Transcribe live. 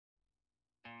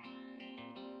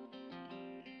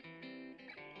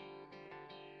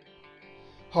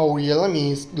How real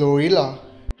is GloRilla?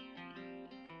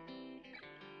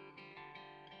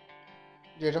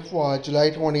 Date of birth July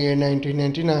 28,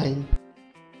 1999.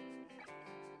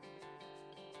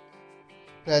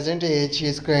 Present age she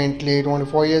is currently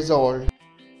 24 years old.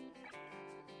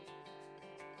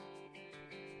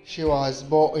 She was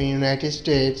born in United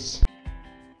States.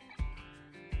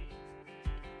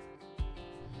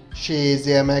 She is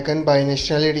American by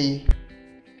nationality.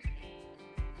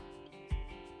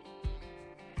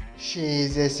 She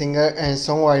is a singer and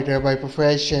songwriter by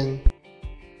profession.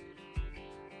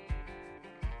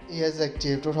 Years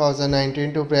active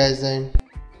 2019 to present.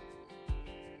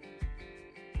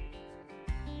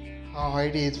 Her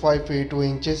height is 5 feet 2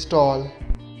 inches tall.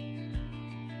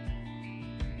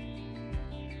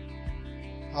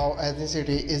 Her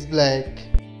ethnicity is black.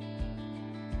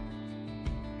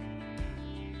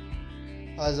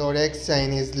 Her zodiac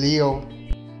sign is Leo.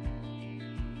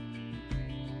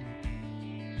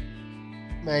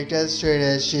 Marital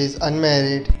status: she is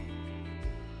unmarried.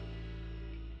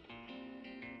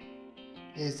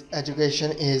 His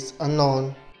education is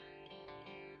unknown.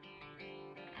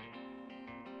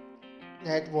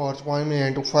 Net worth $1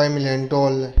 million to $5 million.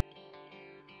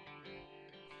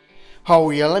 How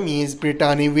real is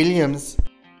Brittani Williams?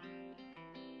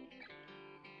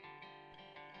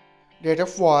 Date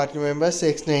of birth November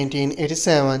 6,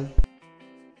 1987.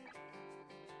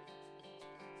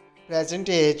 Present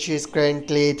age she is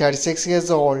currently 36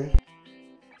 years old.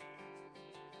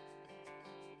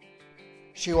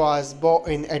 She was born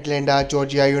in Atlanta,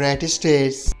 Georgia, United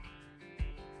States.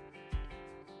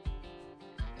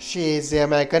 She is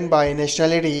American by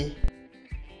nationality.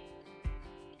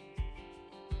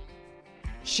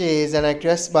 She is an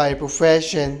actress by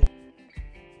profession.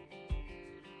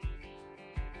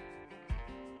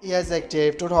 Years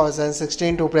active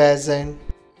 2016 to present.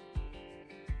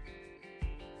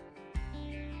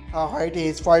 Her height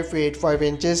is 5 feet 5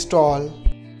 inches tall.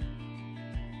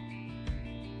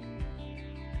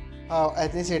 Her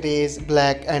ethnicity is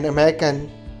black and American.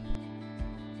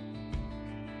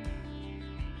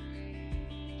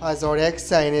 Her zodiac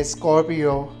sign is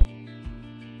Scorpio.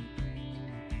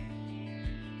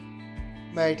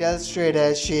 Marital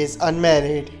status: she is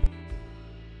unmarried.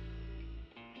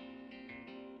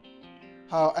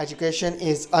 Her education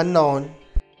is unknown.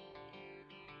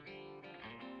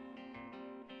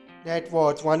 Net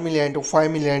worth $1 million to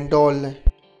 $5 million.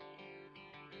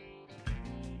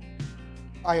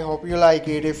 I hope you like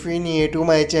it. If you're new to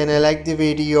my channel, like the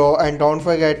video and don't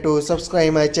forget to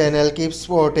subscribe my channel. Keep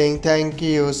supporting. Thank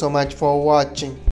you so much for watching.